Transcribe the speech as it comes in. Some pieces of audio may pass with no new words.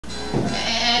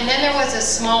then there was a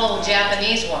small little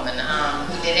Japanese woman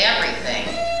who did everything.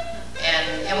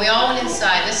 And we all went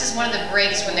inside. This is one of the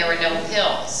breaks when there were no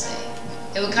pills, see.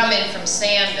 They would come in from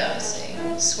Sandoz, see,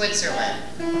 Switzerland.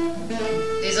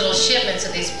 These little shipments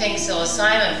of these pink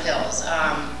psilocybin pills.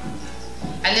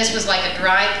 And this was like a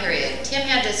dry period. Tim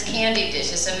had this candy dish,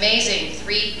 this amazing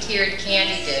 3-tiered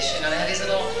candy dish. You know, they had these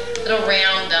little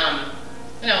round,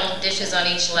 you know, little dishes on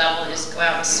each level, just go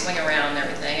out and swing around and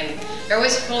everything. And they're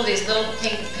always full of these little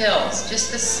pink pills.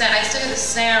 Just the I still hear the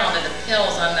sound of the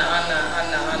pills on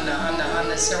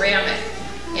the ceramic,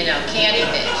 you know, candy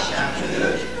dish.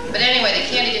 But anyway, the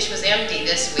candy dish was empty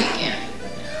this weekend.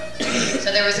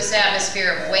 So there was this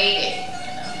atmosphere of waiting.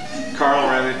 Carl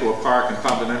ran into a park and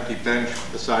found an empty bench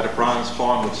beside a bronze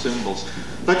faun with symbols.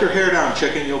 "Let your hair down,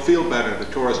 chicken, you'll feel better." The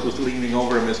tourist was leaning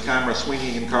over him, his camera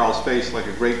swinging in Carl's face like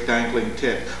a great dangling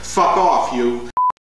tit. "Fuck off, you!"